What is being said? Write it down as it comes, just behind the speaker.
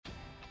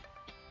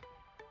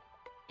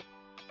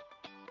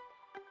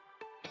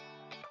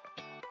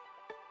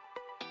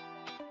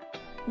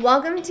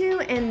Welcome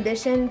to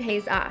Ambition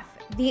Pays Off,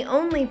 the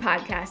only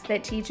podcast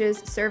that teaches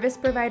service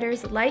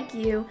providers like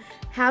you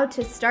how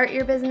to start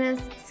your business,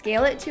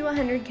 scale it to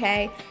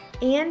 100K,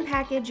 and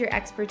package your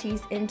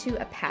expertise into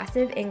a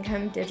passive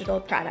income digital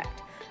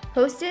product.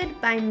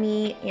 Hosted by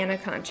me, Anna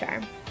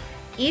Conchar.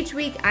 Each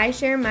week, I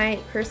share my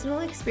personal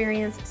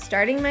experience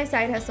starting my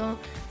side hustle,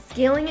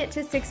 scaling it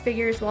to 6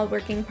 figures while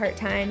working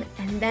part-time,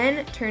 and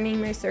then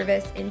turning my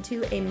service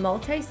into a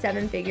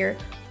multi-7-figure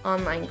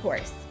online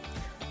course.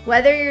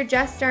 Whether you're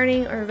just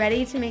starting or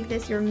ready to make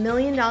this your $1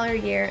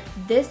 million year,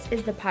 this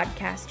is the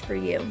podcast for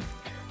you.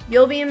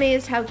 You'll be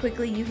amazed how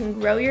quickly you can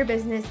grow your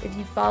business if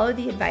you follow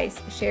the advice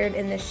shared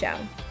in this show.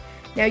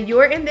 Now,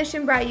 your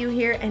ambition brought you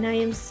here, and I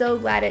am so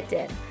glad it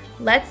did.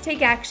 Let's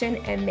take action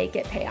and make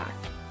it pay off.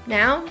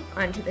 Now,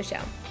 on to the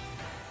show.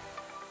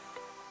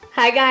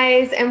 Hi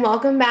guys, and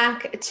welcome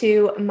back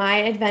to my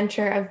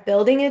adventure of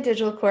building a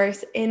digital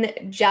course in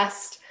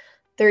just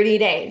 30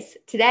 days.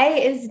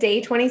 Today is day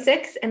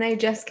 26, and I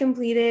just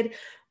completed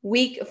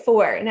week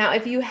 4. Now,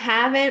 if you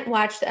haven't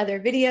watched the other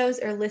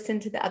videos or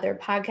listened to the other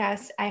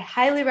podcasts, I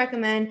highly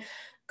recommend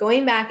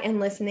going back and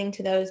listening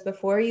to those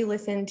before you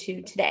listen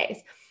to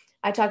today's.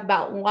 I talk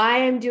about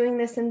why I'm doing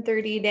this in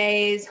 30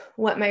 days,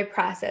 what my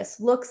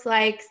process looks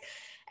like,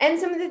 and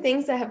some of the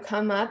things that have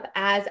come up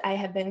as I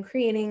have been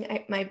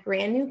creating my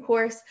brand new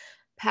course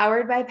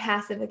powered by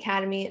Passive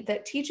Academy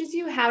that teaches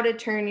you how to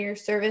turn your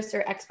service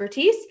or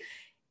expertise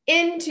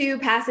into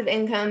passive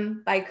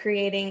income by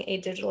creating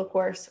a digital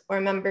course or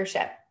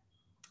membership.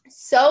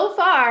 So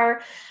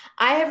far,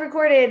 I have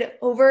recorded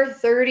over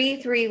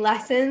 33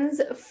 lessons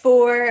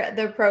for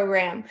the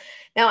program.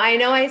 Now, I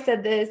know I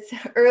said this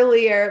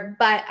earlier,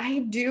 but I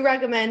do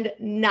recommend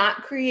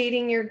not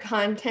creating your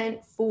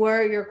content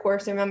for your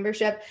course or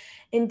membership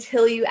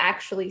until you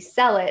actually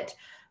sell it.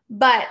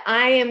 But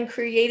I am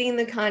creating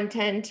the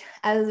content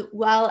as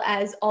well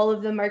as all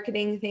of the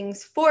marketing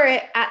things for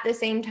it at the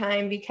same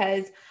time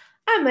because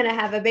I'm going to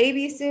have a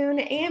baby soon,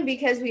 and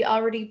because we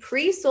already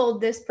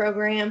pre-sold this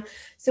program,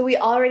 so we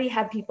already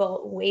have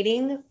people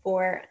waiting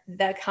for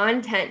the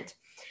content.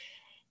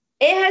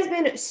 It has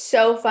been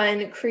so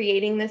fun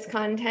creating this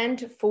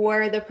content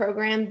for the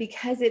program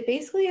because it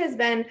basically has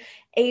been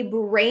a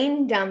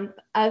brain dump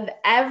of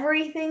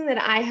everything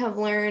that I have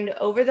learned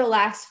over the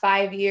last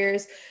 5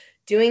 years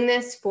doing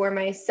this for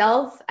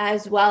myself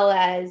as well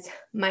as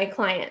my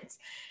clients.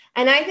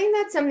 And I think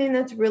that's something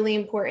that's really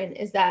important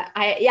is that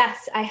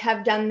I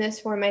have done this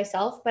for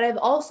myself, but I've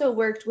also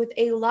worked with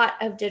a lot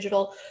of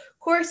digital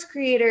course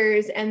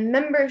creators and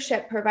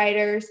membership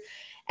providers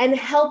and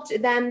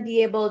helped them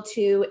be able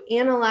to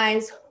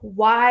analyze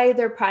why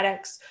their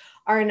products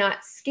are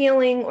not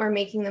scaling or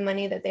making the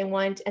money that they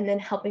want, and then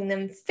helping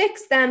them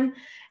fix them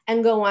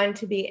and go on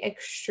to be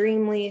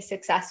extremely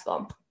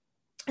successful.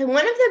 And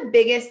one of the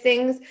biggest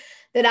things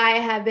that I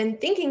have been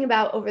thinking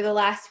about over the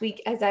last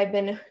week as I've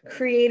been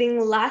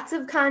creating lots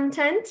of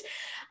content,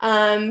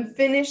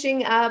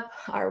 finishing up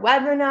our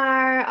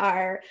webinar,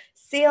 our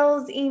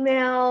sales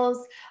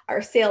emails,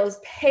 our sales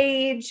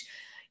page.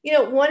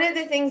 One of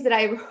the things that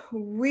I've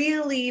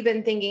really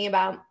been thinking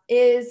about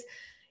is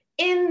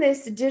in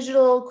this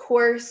digital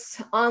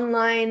course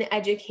online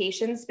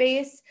education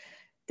space,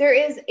 there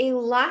is a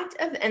lot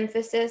of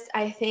emphasis,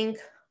 I think,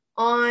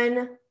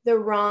 on the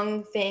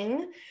wrong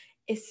thing,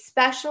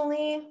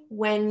 especially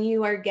when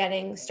you are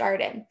getting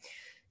started.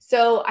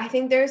 So I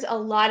think there's a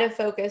lot of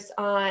focus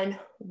on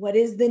what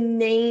is the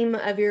name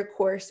of your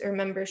course or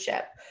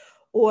membership,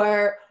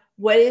 or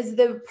what is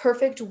the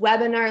perfect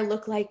webinar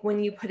look like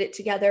when you put it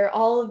together,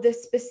 all of the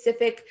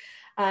specific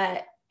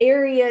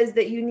areas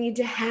that you need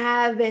to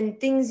have and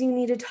things you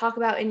need to talk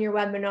about in your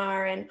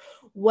webinar, and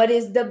what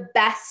is the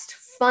best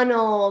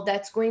funnel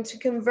that's going to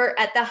convert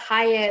at the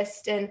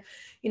highest, and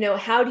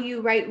how do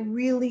you write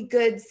really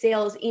good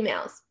sales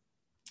emails?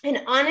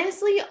 And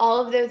honestly,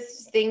 all of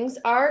those things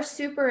are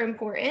super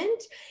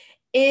important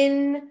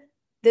in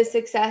the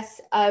success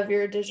of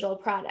your digital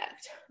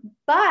product.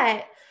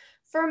 But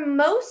for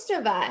most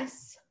of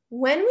us,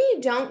 when we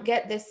don't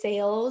get the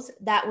sales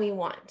that we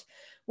want,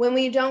 when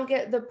we don't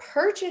get the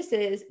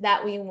purchases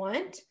that we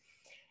want,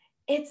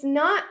 it's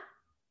not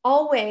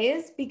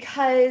always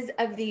because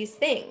of these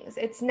things.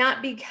 It's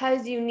not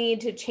because you need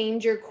to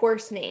change your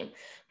course name.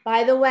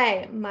 By the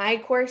way, my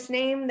course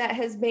name that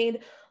has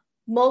made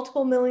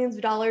multiple millions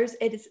of dollars,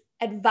 it is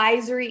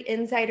Advisory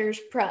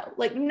Insiders Pro.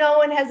 Like, no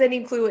one has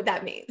any clue what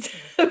that means.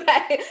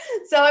 Okay.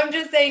 So I'm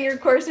just saying your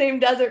course name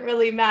doesn't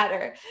really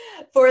matter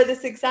for the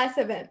success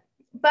of it.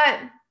 But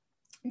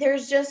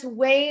there's just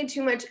way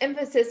too much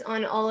emphasis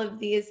on all of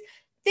these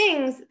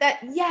things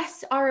that,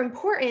 yes, are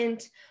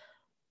important.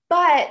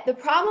 But the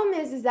problem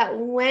is that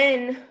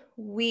when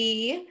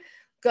we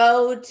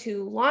go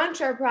to launch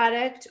our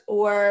product,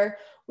 or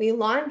we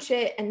launch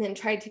it and then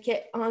try to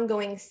get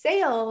ongoing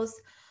sales,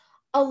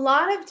 a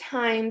lot of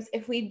times,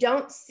 if we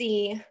don't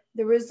see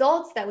the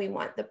results that we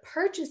want, the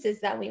purchases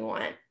that we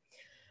want,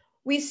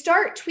 we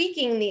start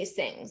tweaking these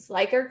things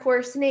like our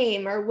course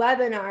name, our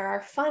webinar,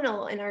 our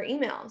funnel, and our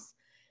emails.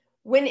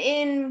 When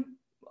in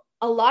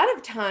a lot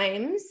of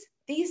times,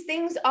 these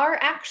things are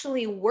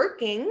actually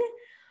working,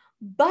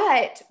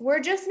 but we're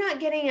just not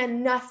getting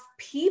enough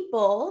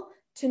people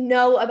to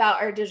know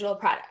about our digital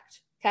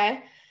product,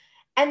 okay?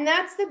 And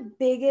that's the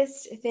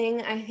biggest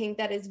thing I think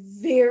that is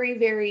very,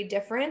 very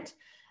different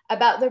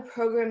about the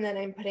program that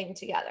I'm putting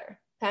together,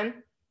 okay?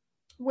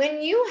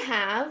 When you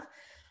have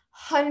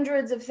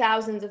hundreds of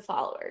thousands of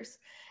followers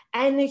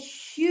and a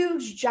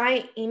huge,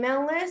 giant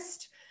email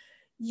list,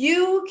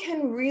 you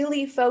can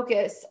really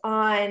focus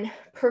on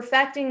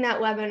perfecting that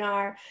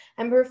webinar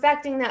and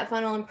perfecting that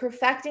funnel and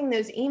perfecting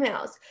those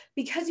emails,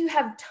 because you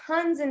have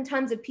tons and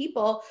tons of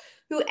people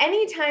who,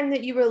 anytime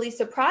that you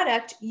release a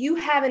product, you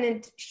have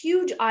a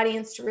huge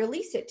audience to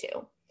release it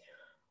to.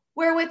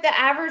 Where with the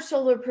average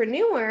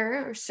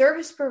solopreneur or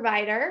service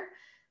provider,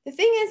 the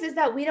thing is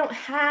that we don't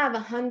have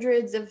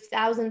hundreds of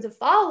thousands of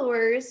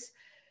followers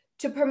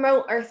to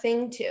promote our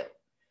thing to.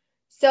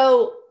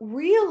 So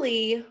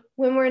really,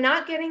 when we're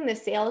not getting the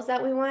sales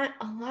that we want,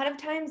 a lot of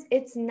times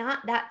it's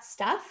not that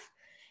stuff.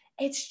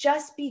 It's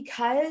just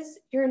because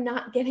you're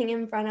not getting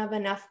in front of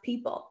enough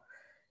people.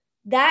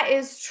 That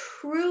is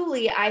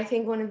truly, I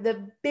think, one of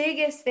the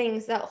biggest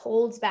things that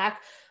holds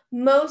back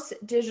most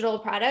digital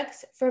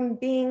products from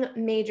being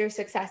major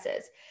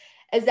successes,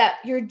 is that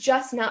you're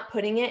just not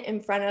putting it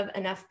in front of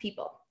enough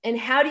people. And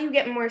how do you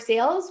get more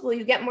sales? Well,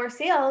 you get more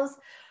sales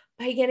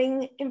by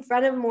getting in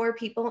front of more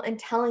people and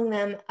telling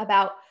them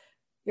about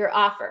your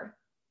offer.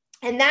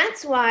 And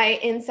that's why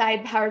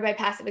inside Powered by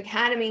Passive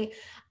Academy,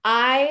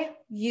 I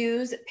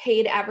use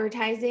paid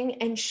advertising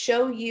and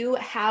show you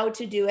how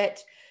to do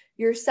it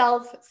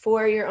yourself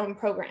for your own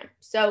program.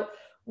 So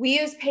we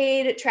use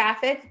paid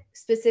traffic,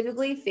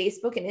 specifically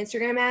Facebook and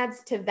Instagram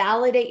ads, to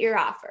validate your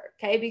offer,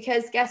 okay?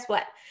 Because guess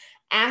what?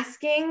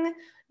 Asking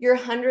your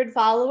 100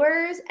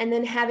 followers and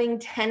then having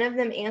 10 of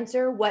them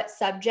answer what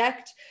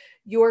subject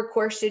your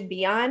course should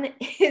be on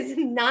is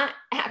not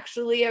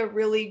actually a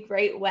really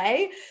great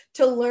way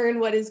to learn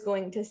what is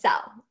going to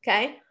sell,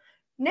 okay?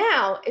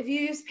 Now, if you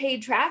use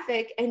paid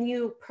traffic and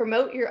you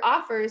promote your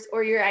offers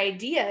or your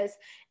ideas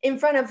in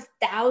front of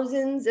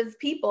thousands of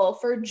people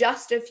for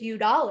just a few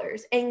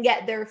dollars and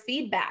get their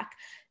feedback,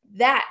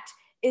 that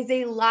is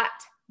a lot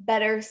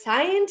better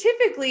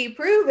scientifically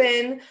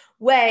proven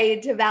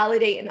way to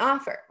validate an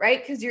offer,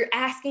 right? Because you're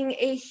asking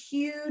a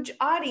huge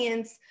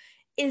audience,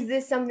 is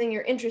this something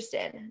you're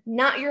interested in?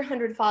 Not your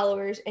 100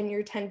 followers and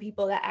your 10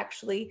 people that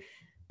actually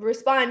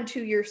respond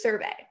to your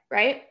survey,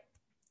 right?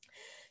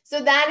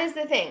 So that is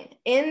the thing.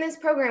 In this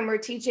program, we're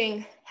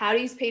teaching how to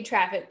use paid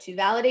traffic to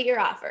validate your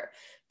offer,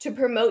 to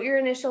promote your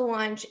initial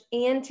launch,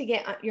 and to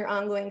get your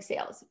ongoing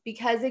sales.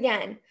 Because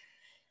again,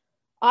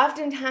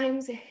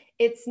 oftentimes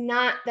it's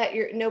not that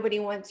nobody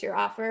wants your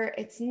offer.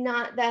 It's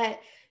not that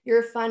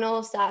your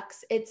funnel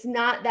sucks. It's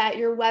not that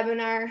your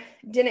webinar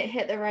didn't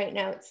hit the right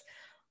notes.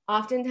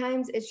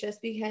 Oftentimes it's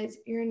just because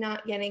you're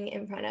not getting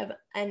in front of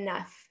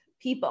enough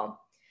people.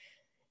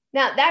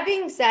 Now, that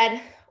being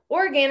said,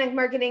 organic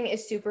marketing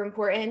is super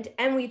important,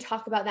 and we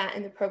talk about that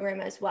in the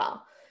program as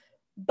well.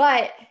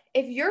 But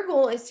if your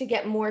goal is to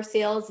get more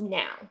sales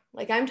now,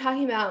 like I'm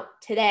talking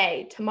about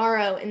today,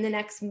 tomorrow, in the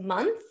next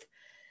month,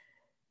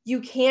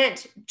 you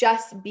can't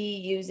just be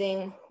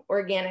using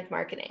organic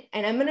marketing.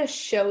 And I'm going to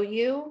show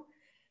you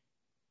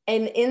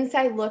an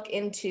inside look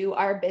into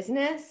our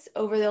business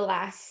over the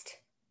last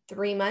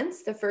 3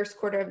 months, the first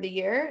quarter of the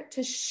year,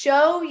 to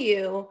show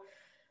you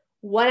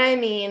what I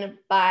mean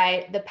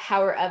by the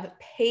power of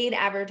paid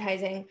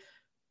advertising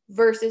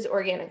versus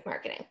organic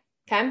marketing,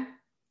 okay?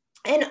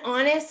 And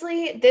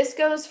honestly, this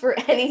goes for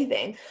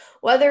anything,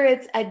 whether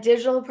it's a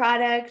digital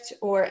product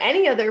or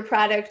any other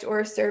product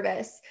or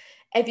service.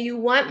 If you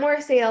want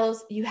more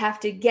sales, you have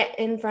to get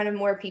in front of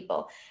more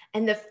people.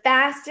 And the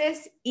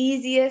fastest,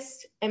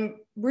 easiest, and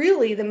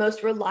really the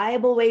most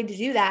reliable way to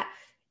do that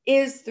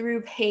is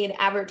through paid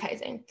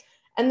advertising.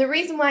 And the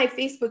reason why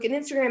Facebook and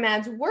Instagram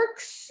ads work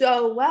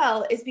so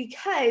well is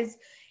because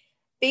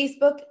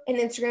Facebook and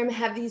Instagram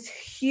have these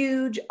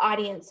huge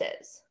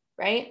audiences,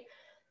 right?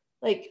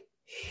 Like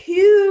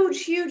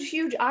huge, huge,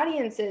 huge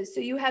audiences.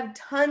 So you have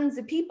tons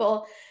of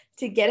people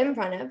to get in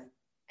front of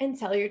and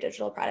sell your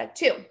digital product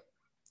to.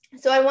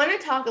 So I want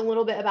to talk a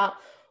little bit about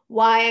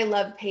why I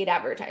love paid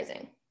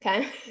advertising,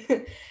 okay?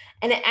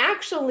 And it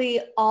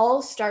actually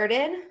all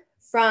started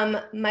from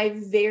my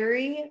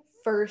very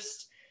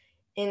first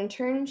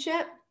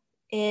internship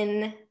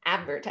in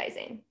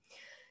advertising.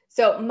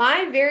 So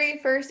my very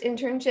first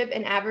internship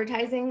in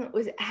advertising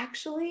was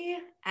actually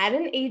at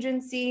an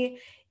agency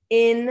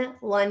in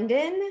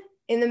London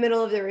in the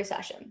middle of the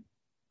recession.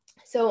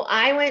 So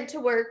I went to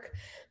work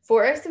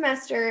for a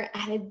semester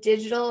at a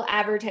digital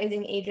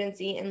advertising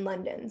agency in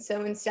London.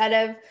 So instead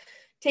of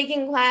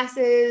taking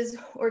classes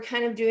or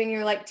kind of doing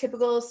your like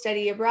typical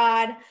study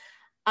abroad,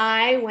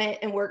 I went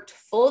and worked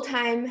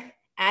full-time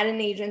at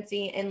an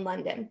agency in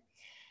London.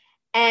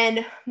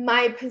 And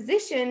my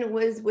position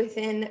was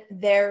within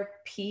their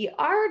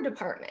PR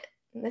department.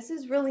 And this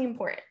is really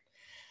important.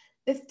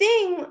 The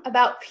thing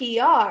about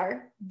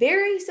PR,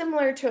 very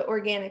similar to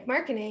organic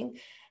marketing,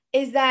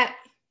 is that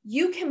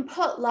you can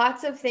put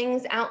lots of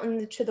things out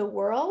into the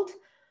world,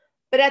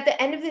 but at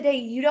the end of the day,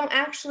 you don't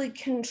actually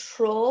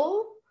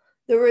control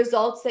the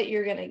results that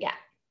you're going to get.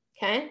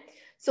 Okay.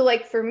 So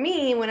like for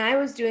me, when I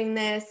was doing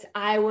this,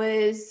 I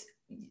was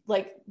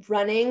like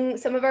running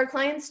some of our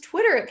clients'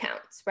 Twitter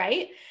accounts,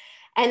 right?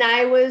 And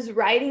I was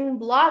writing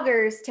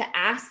bloggers to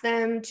ask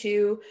them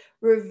to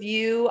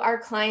review our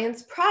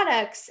clients'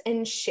 products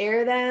and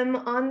share them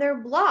on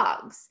their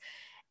blogs.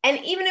 And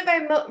even if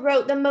I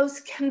wrote the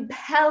most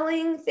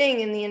compelling thing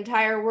in the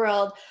entire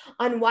world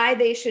on why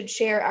they should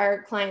share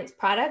our client's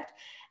product,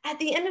 at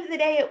the end of the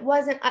day, it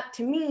wasn't up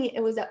to me,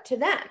 it was up to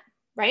them,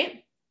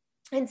 right?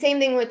 And same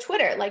thing with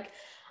Twitter. Like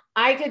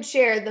I could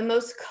share the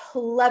most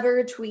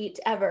clever tweet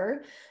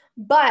ever,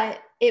 but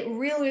it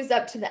really was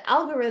up to the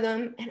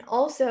algorithm and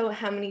also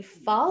how many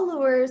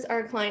followers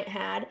our client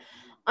had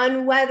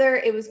on whether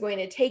it was going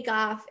to take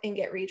off and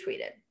get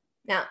retweeted.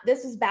 Now,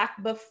 this is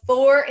back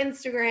before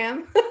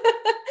Instagram,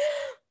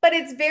 but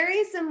it's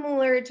very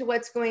similar to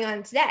what's going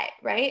on today,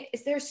 right?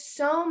 Is there's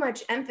so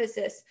much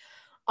emphasis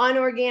on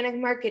organic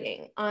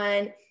marketing,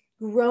 on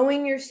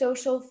growing your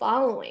social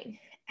following.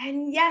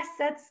 And yes,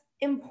 that's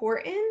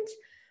important,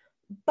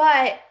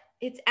 but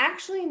it's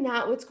actually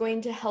not what's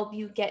going to help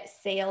you get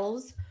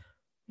sales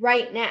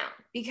right now.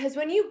 Because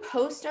when you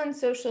post on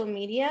social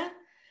media,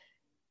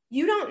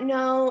 you don't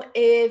know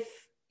if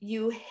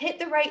you hit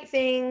the right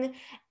thing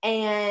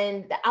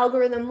and the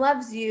algorithm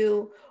loves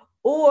you,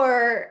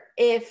 or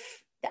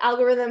if the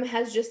algorithm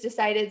has just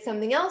decided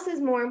something else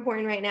is more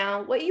important right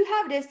now. What you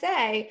have to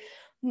say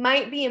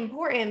might be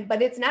important,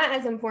 but it's not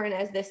as important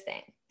as this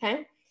thing,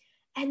 okay?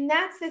 And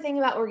that's the thing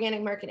about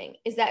organic marketing,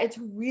 is that it's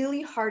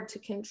really hard to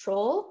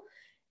control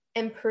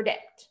and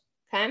predict,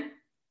 okay?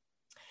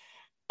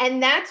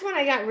 And that's when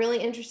I got really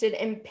interested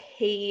in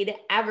paid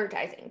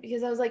advertising,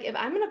 because I was like, if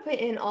I'm going to put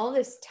in all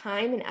this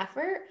time and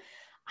effort,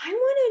 I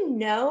want to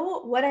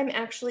know what I'm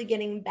actually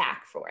getting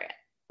back for it,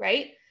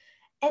 right?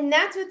 And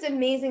that's what's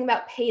amazing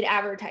about paid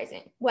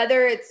advertising,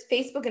 whether it's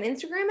Facebook and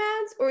Instagram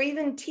ads or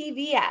even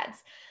TV ads.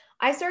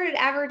 I started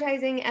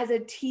advertising as a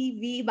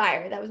TV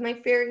buyer. That was my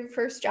very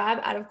first job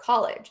out of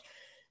college.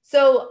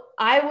 So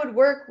I would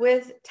work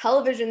with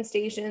television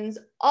stations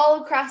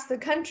all across the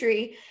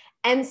country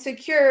and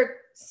secure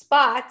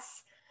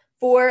spots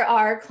for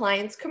our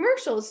clients'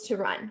 commercials to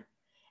run.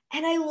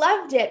 And I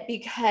loved it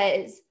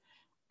because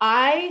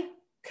I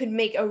could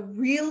make a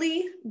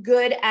really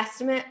good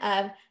estimate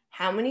of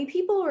how many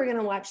people were going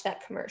to watch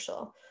that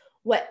commercial,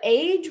 what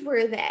age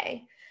were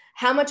they,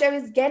 how much I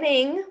was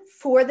getting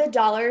for the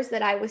dollars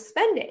that I was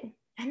spending.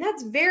 And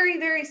that's very,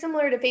 very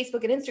similar to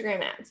Facebook and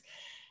Instagram ads.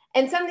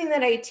 And something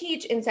that I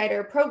teach inside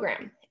our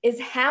program is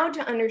how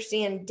to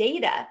understand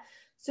data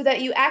so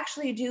that you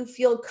actually do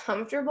feel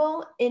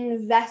comfortable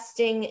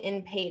investing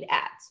in paid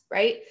ads,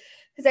 right?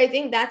 Because I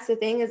think that's the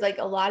thing, is like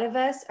a lot of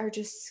us are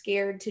just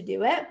scared to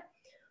do it,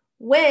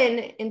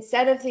 when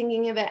instead of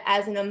thinking of it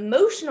as an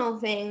emotional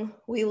thing,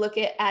 we look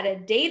at a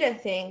data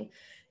thing.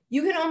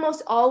 You can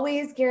almost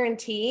always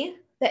guarantee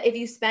that if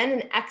you spend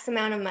an X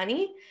amount of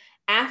money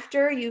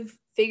after you've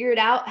figured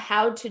out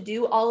how to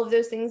do all of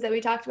those things that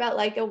we talked about,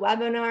 like a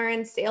webinar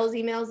and sales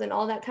emails and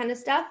all that kind of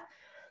stuff,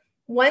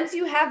 once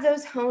you have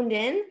those honed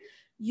in,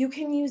 you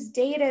can use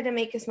data to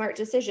make a smart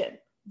decision.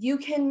 You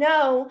can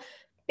know,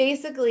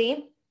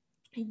 basically,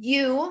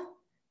 you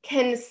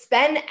can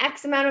spend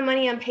X amount of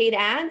money on paid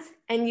ads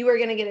and you are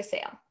going to get a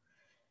sale.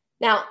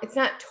 Now, it's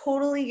not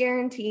totally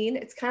guaranteed.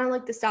 It's kind of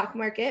like the stock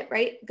market,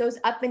 right? It goes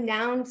up and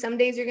down. Some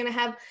days you're going to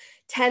have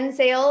 10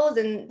 sales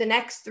and the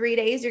next 3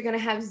 days you're going to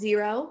have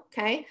 0,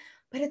 okay?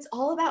 But it's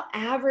all about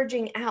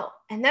averaging out.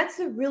 And that's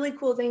the really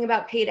cool thing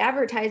about paid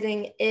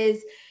advertising,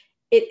 is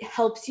it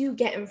helps you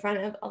get in front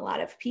of a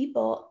lot of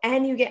people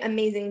and you get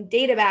amazing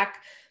data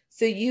back,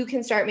 so you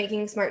can start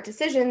making smart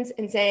decisions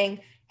and saying,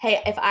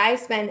 hey, if I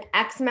spend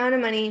X amount of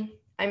money,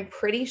 I'm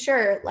pretty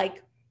sure,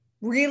 like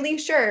really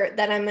sure,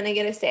 that I'm going to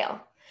get a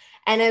sale.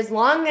 And as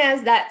long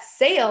as that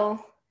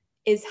sale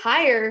is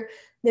higher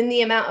than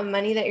the amount of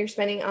money that you're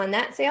spending on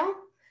that sale,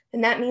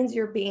 then that means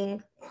you're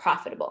being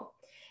profitable.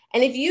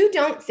 And if you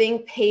don't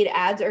think paid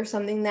ads are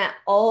something that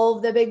all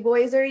the big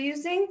boys are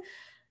using,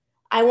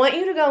 I want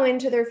you to go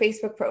into their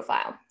Facebook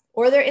profile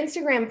or their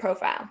Instagram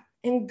profile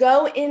and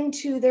go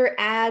into their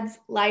ads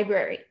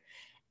library.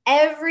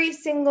 Every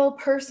single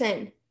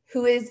person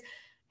who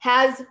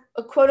has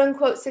a quote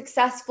unquote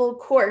successful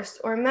course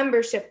or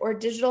membership or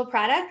digital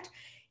product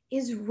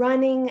is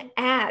running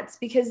ads,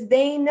 because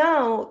they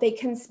know they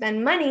can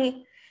spend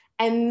money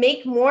and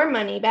make more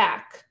money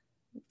back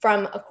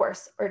from a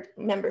course or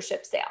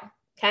membership sale.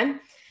 Okay.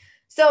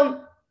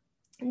 So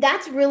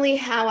that's really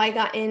how I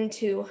got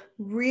into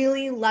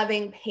really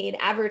loving paid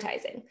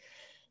advertising.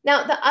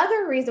 Now, the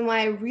other reason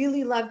why I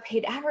really love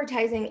paid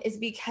advertising is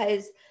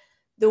because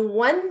the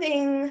one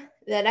thing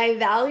that I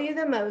value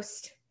the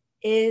most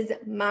is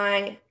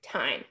my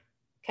time,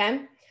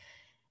 okay?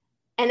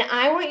 And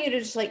I want you to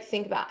just like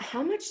think about,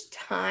 how much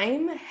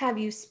time have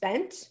you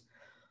spent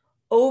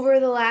over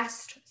the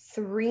last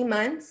 3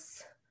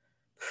 months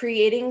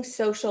creating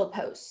social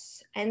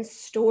posts and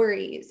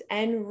stories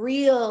and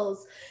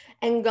reels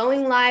and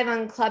going live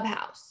on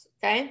Clubhouse,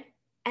 okay?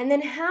 And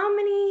then how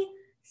many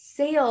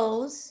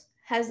sales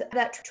has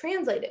that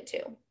translated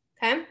to,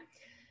 okay?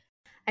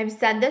 I've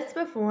said this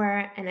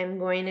before and I'm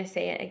going to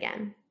say it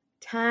again.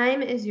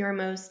 Time is your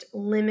most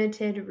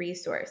limited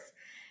resource.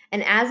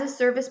 And as a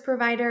service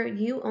provider,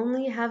 you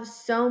only have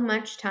so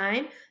much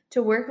time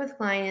to work with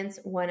clients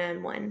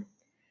one-on-one.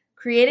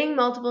 Creating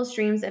multiple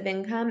streams of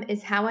income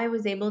is how I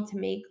was able to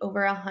make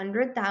over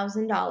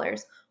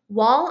 $100,000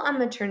 while on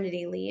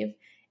maternity leave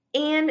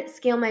and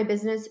scale my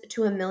business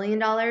to $1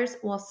 million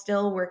while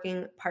still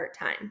working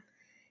part-time.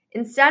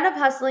 Instead of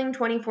hustling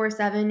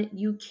 24/7,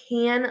 you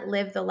can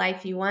live the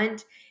life you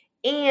want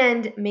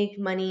and make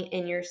money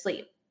in your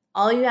sleep.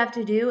 All you have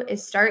to do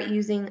is start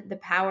using the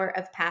power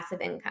of passive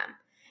income.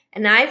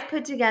 And I've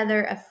put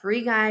together a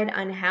free guide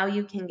on how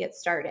you can get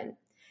started.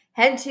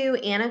 Head to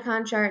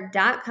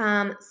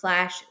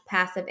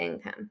annaconchar.com/passive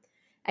income.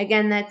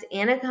 Again, that's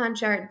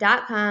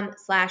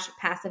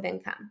annaconchar.com/passive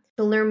income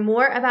to learn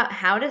more about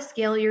how to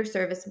scale your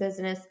service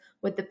business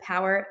with the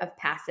power of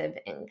passive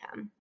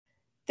income.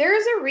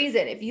 There's a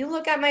reason. If you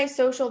look at my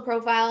social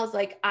profiles,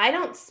 like I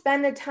don't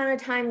spend a ton of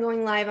time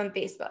going live on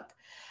Facebook.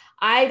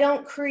 I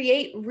don't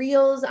create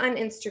reels on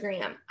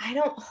Instagram. I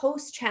don't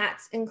host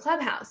chats in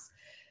Clubhouse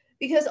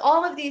because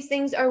all of these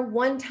things are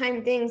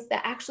one-time things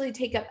that actually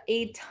take up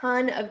a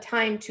ton of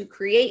time to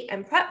create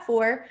and prep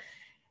for.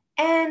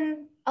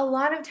 And a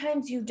lot of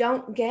times you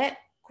don't get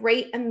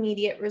great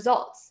immediate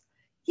results.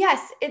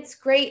 Yes, it's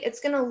great. It's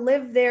going to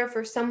live there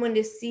for someone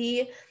to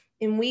see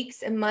in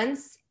weeks and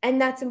months. And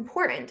that's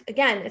important.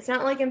 Again, it's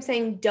not like I'm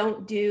saying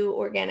don't do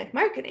organic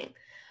marketing.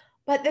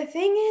 But the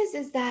thing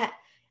is that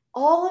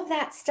all of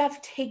that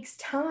stuff takes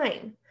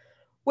time.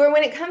 Where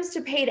when it comes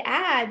to paid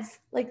ads,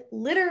 like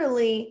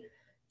literally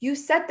you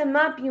set them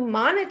up, you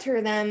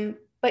monitor them,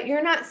 but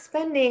you're not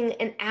spending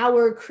an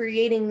hour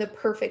creating the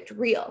perfect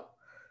reel,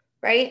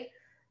 right?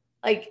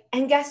 Like,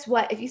 and guess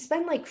what? If you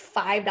spend like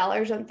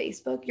 $5 on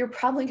Facebook, you're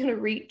probably going to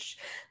reach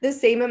the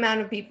same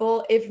amount of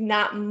people, if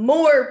not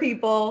more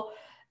people,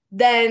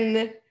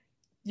 than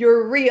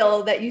your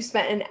reel that you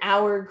spent an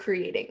hour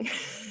creating.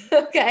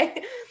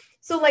 Okay.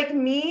 So like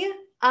me,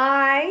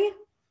 I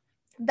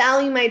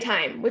value my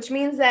time, which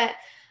means that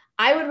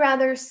I would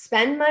rather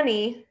spend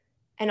money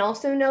and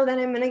also know that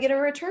I'm going to get a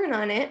return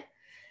on it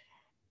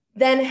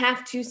than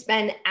have to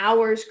spend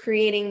hours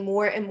creating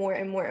more and more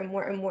and more and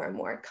more and more and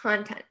more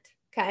content.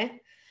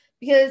 Okay.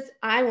 Because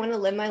I want to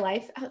live my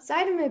life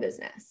outside of my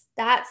business.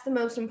 That's the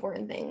most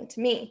important thing to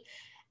me.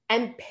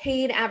 And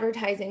paid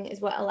advertising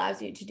is what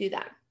allows you to do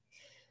that.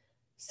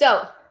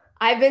 So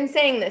I've been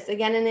saying this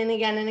again and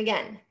again and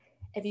again.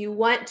 If you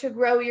want to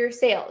grow your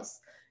sales,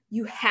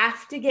 you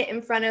have to get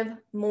in front of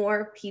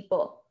more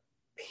people,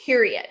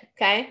 period.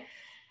 Okay.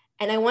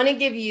 And I want to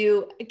give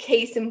you a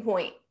case in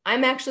point.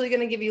 I'm actually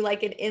going to give you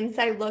like an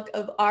inside look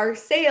of our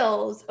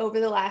sales over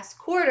the last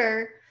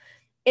quarter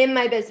in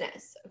my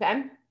business.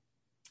 Okay.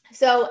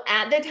 So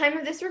at the time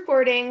of this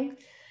recording,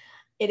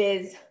 it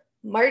is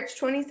March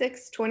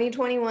 26,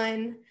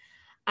 2021.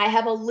 I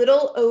have a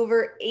little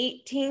over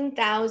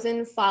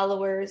 18,000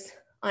 followers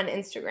on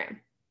Instagram.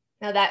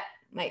 Now that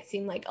might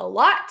seem like a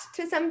lot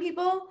to some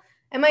people.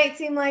 It might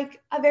seem like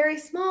a very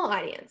small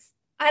audience.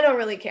 I don't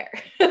really care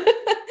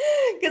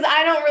because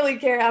I don't really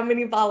care how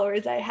many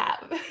followers I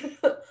have.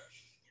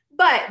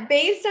 But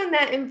based on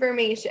that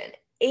information,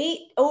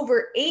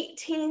 over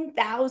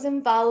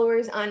 18,000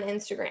 followers on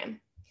Instagram.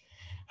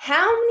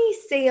 How many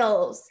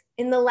sales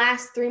in the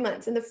last 3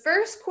 months, in the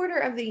first quarter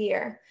of the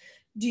year,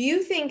 do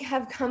you think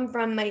have come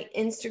from my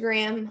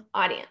Instagram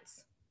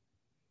audience?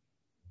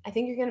 I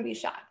think you're going to be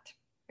shocked.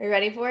 Are you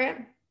ready for it?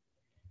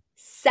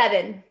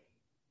 7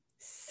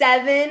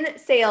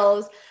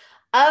 sales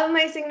of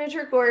my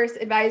signature course,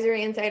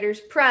 Advisory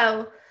Insiders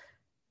Pro,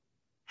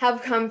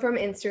 have come from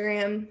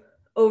Instagram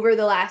over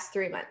the last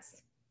 3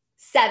 months.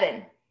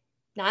 7,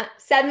 not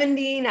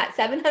 70, not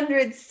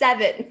 700,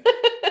 7.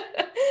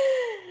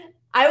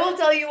 I will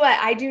tell you what,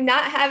 I do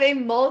not have a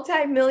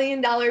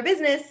multi-million-dollar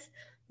business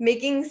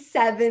making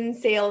 7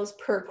 sales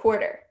per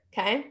quarter,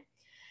 okay?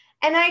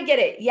 And I get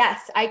it.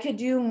 Yes, I could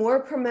do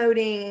more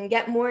promoting and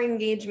get more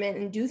engagement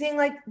and do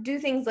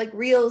things like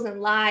reels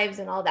and lives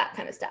and all that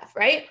kind of stuff,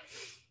 right?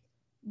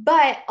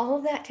 But all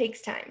of that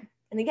takes time.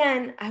 And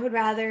again, I would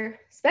rather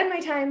spend my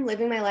time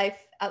living my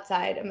life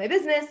outside of my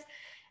business.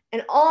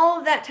 And all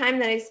of that time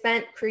that I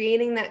spent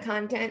creating that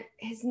content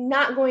is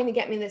not going to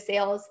get me the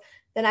sales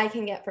that I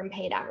can get from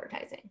paid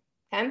advertising,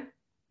 okay?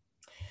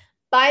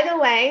 By the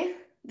way,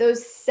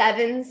 those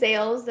 7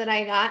 sales that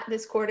I got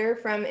this quarter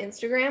from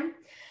Instagram,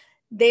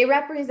 they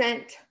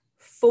represent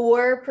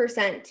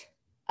 4%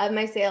 of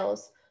my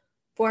sales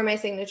for my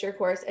signature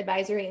course,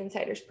 Advisory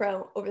Insiders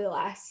Pro, over the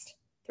last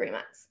 3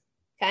 months,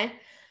 okay?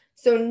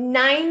 So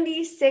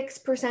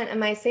 96% of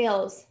my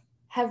sales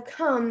have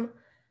come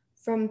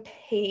from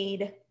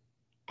paid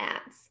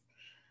ads.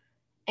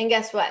 And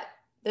guess what?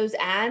 Those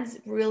ads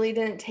really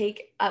didn't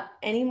take up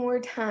any more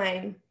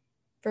time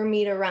for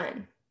me to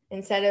run.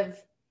 Instead of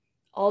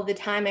all the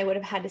time I would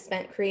have had to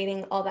spend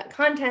creating all that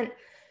content,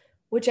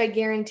 which I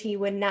guarantee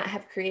would not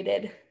have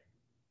created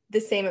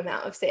the same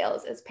amount of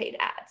sales as paid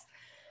ads.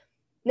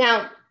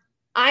 Now,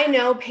 I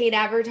know paid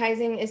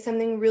advertising is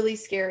something really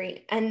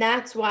scary, and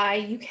that's why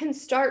you can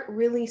start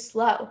really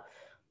slow.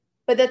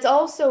 But that's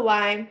also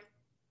why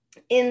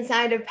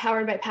inside of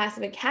Powered by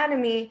Passive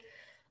Academy,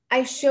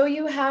 I show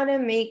you how to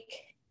make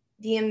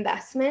the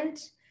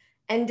investment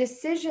and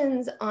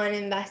decisions on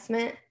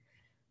investment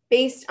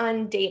based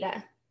on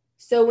data.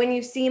 So when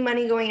you see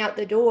money going out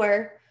the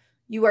door,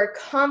 you are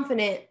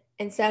confident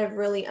instead of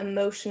really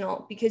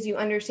emotional because you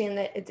understand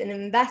that it's an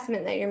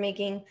investment that you're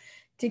making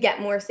to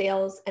get more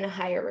sales and a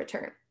higher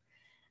return.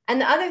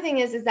 And the other thing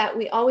is that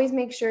we always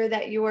make sure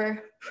that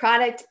your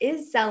product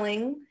is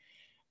selling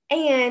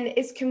and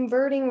is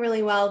converting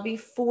really well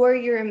before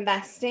you're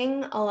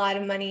investing a lot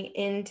of money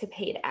into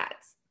paid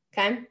ads,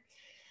 okay?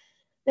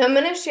 Now I'm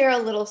gonna share a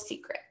little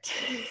secret.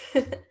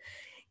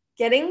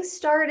 Getting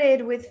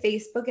started with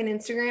Facebook and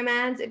Instagram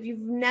ads, if you've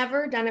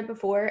never done it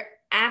before,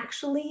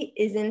 actually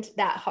isn't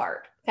that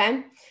hard,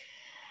 okay?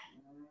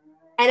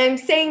 And I'm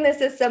saying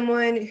this as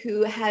someone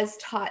who has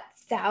taught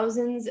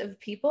thousands of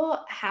people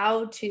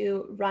how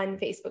to run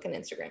Facebook and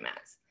Instagram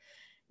ads.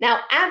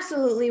 Now,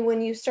 absolutely,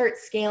 when you start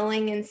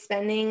scaling and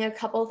spending a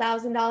couple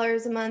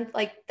 $1,000s a month,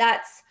 like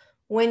that's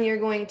when you're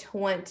going to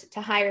want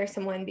to hire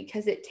someone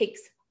because it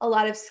takes a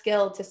lot of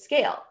skill to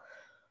scale.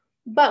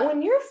 But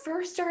when you're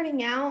first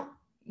starting out,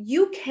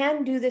 you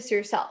can do this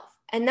yourself.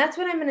 And that's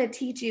what I'm going to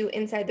teach you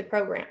inside the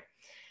program.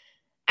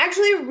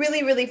 Actually, a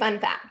really, really fun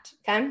fact,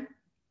 okay?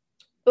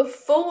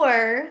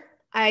 Before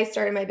I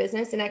started my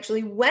business, and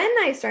actually when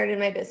I started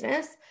my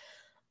business,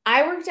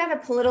 I worked at a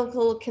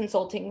political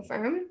consulting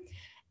firm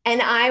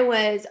and I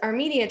was our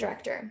media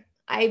director.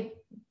 I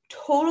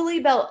totally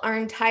built our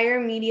entire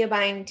media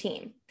buying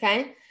team,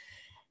 okay?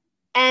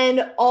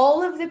 And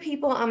all of the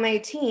people on my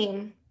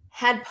team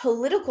had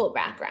political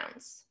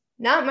backgrounds,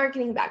 not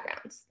marketing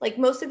backgrounds. Like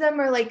most of them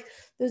are like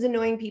those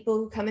annoying people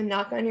who come and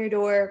knock on your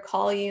door,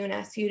 call you and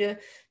ask you to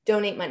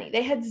donate money.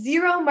 They had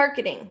zero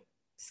marketing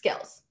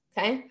skills,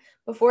 okay,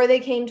 before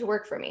they came to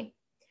work for me.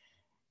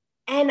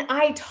 And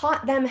I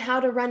taught them how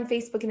to run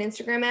Facebook and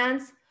Instagram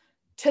ads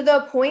to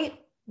the point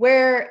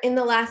where in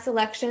the last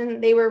election,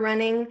 they were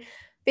running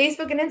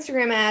Facebook and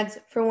Instagram ads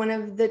for one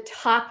of the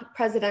top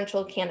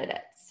presidential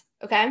candidates,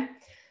 okay?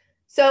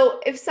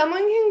 So if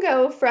someone can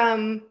go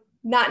from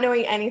not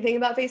knowing anything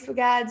about Facebook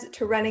ads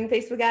to running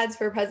Facebook ads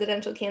for a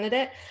presidential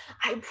candidate,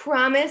 I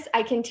promise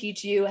I can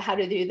teach you how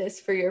to do this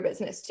for your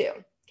business too,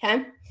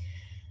 okay?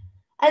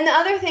 And the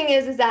other thing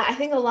is that I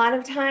think a lot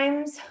of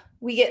times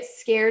we get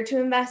scared to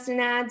invest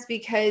in ads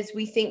because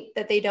we think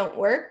that they don't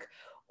work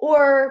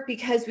or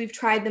because we've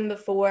tried them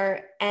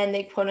before and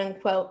they quote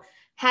unquote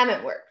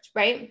haven't worked,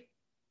 right?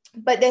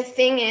 But the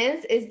thing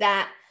is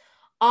that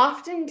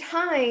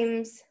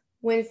oftentimes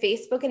when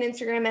Facebook and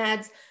Instagram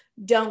ads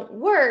don't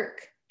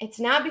work, it's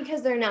not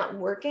because they're not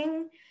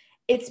working.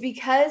 It's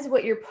because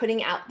what you're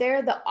putting out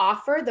there, the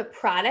offer, the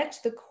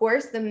product, the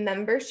course, the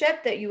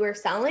membership that you are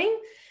selling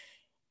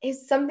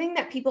is something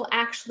that people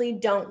actually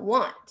don't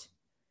want.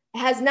 It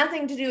has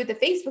nothing to do with the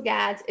Facebook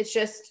ads. It's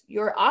just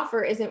your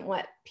offer isn't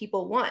what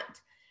people want.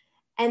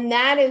 And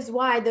that is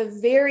why the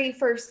very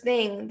first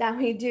thing that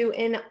we do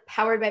in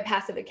Powered by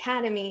Passive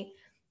Academy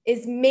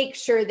is make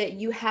sure that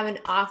you have an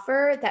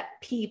offer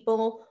that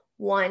people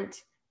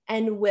want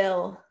and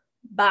will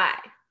buy,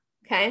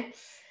 okay?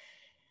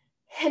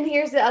 And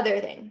here's the other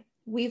thing.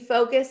 We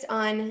focus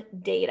on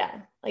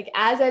data. Like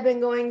as I've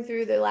been going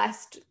through the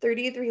last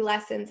 33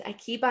 lessons, I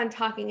keep on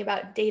talking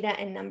about data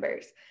and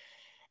numbers.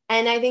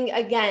 And I think,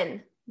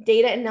 again,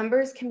 data and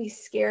numbers can be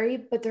scary,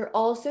 but they're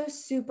also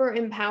super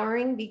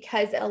empowering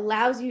because it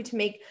allows you to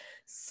make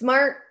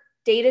smart,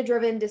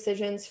 data-driven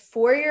decisions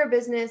for your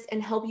business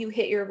and help you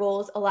hit your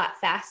goals a lot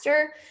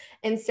faster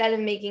instead of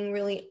making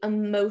really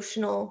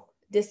emotional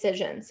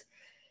decisions.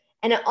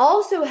 And it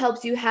also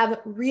helps you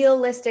have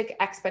realistic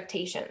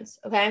expectations,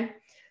 okay?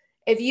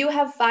 If you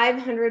have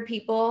 500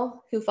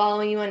 people who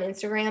follow you on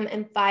Instagram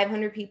and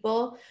 500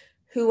 people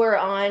who are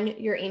on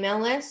your email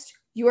list,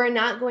 you are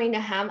not going to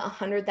have a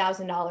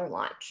 $100,000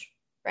 launch,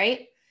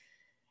 right?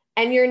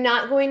 And you're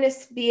not going to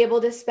be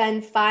able to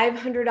spend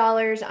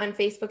 $500 on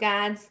Facebook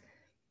ads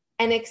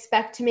and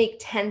expect to make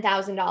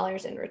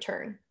 $10,000 in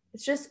return.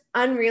 It's just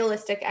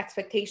unrealistic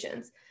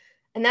expectations.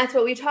 And that's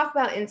what we talk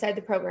about inside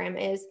the program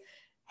is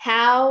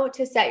how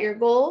to set your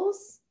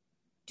goals,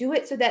 do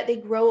it so that they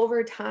grow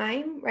over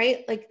time,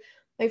 right? Like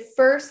my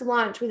first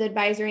launch with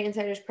Advisory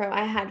Insiders Pro,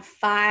 I had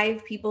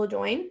 5 people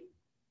join.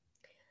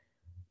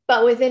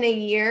 But within a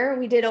year,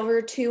 we did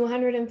over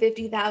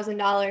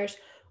 $250,000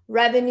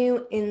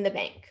 revenue in the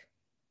bank.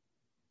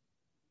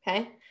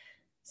 Okay.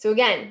 So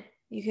again,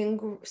 you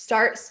can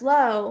start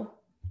slow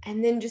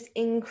and then just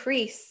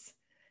increase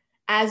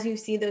as you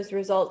see those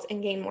results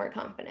and gain more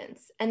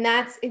confidence. And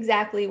that's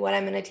exactly what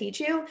I'm going to teach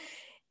you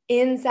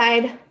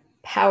inside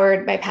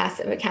Powered by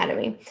Passive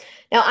Academy.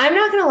 Now, I'm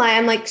not going to lie,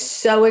 I'm like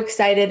so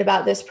excited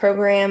about this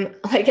program.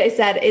 Like I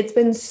said, it's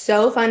been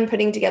so fun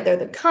putting together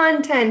the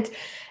content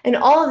and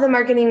all of the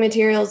marketing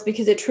materials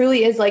because it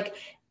truly is like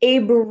a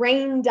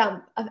brain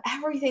dump of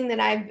everything that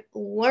I've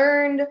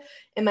learned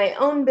in my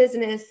own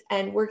business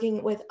and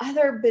working with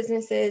other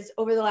businesses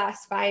over the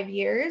last 5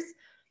 years.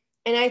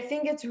 And I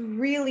think it's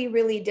really,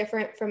 really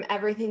different from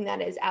everything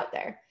that is out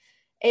there.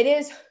 It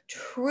is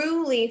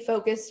truly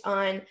focused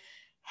on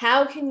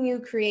how can you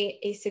create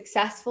a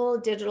successful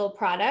digital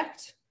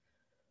product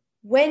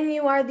when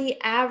you are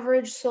the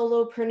average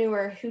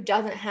solopreneur who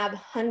doesn't have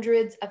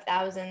hundreds of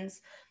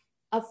thousands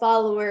of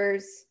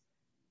followers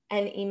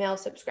and email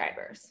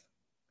subscribers.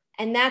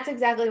 And that's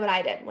exactly what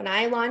I did. When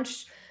I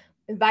launched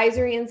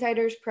Advisory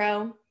Insiders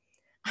Pro,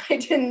 I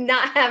did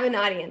not have an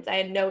audience. I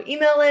had no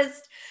email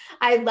list.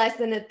 I had less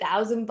than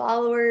 1,000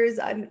 followers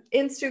on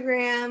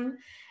Instagram.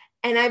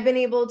 And I've been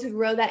able to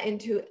grow that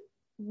into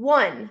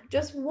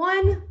just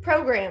one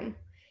program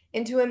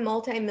into a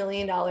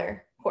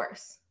multi-million-dollar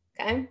course,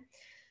 okay?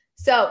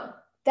 So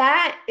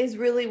that is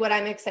really what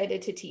I'm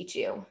excited to teach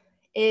you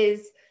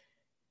is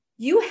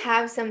you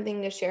have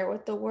something to share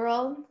with the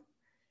world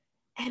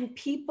and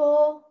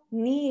people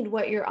need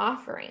what you're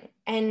offering.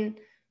 And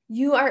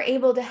you are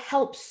able to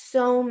help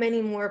so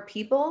many more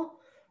people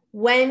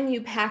when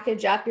you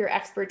package up your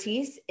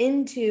expertise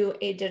into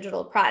a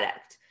digital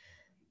product.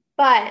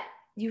 But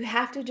you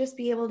have to just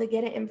be able to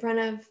get it in front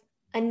of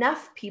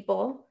enough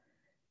people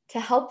to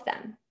help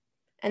them.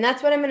 And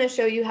that's what I'm going to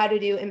show you how to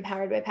do in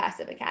Powered by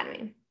Passive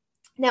Academy.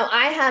 Now,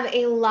 I have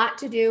a lot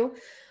to do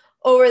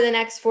over the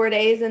next 4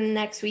 days and the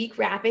next week,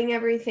 wrapping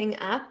everything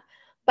up.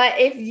 But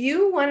if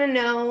you want to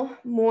know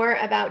more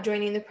about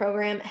joining the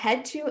program,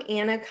 head to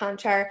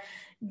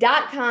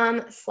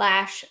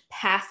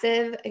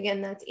annaconchar.com/passive.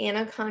 Again, that's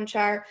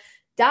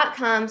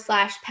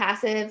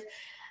annaconchar.com/passive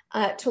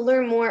to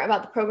learn more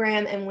about the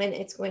program and when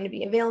it's going to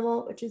be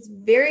available, which is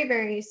very,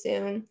 very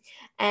soon.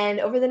 And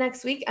over the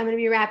next week, I'm going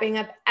to be wrapping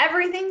up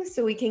everything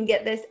so we can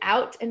get this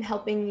out and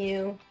helping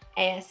you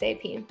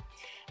ASAP.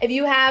 If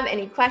you have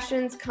any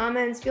questions,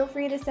 comments, feel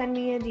free to send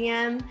me a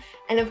DM.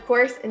 And of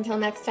course, until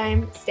next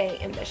time, stay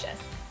ambitious.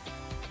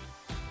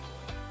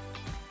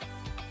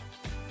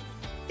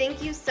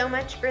 Thank you so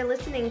much for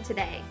listening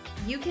today.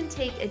 You can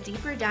take a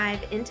deeper dive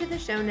into the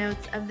show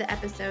notes of the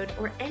episode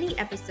or any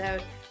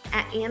episode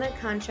at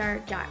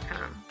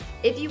annaconchar.com.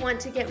 If you want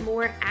to get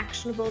more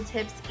actionable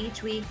tips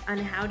each week on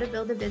how to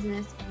build a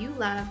business you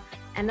love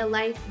and a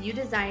life you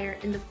desire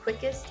in the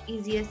quickest,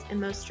 easiest,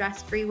 and most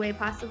stress-free way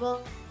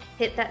possible,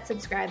 hit that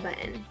subscribe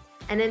button.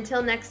 And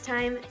until next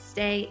time,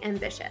 stay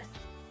ambitious.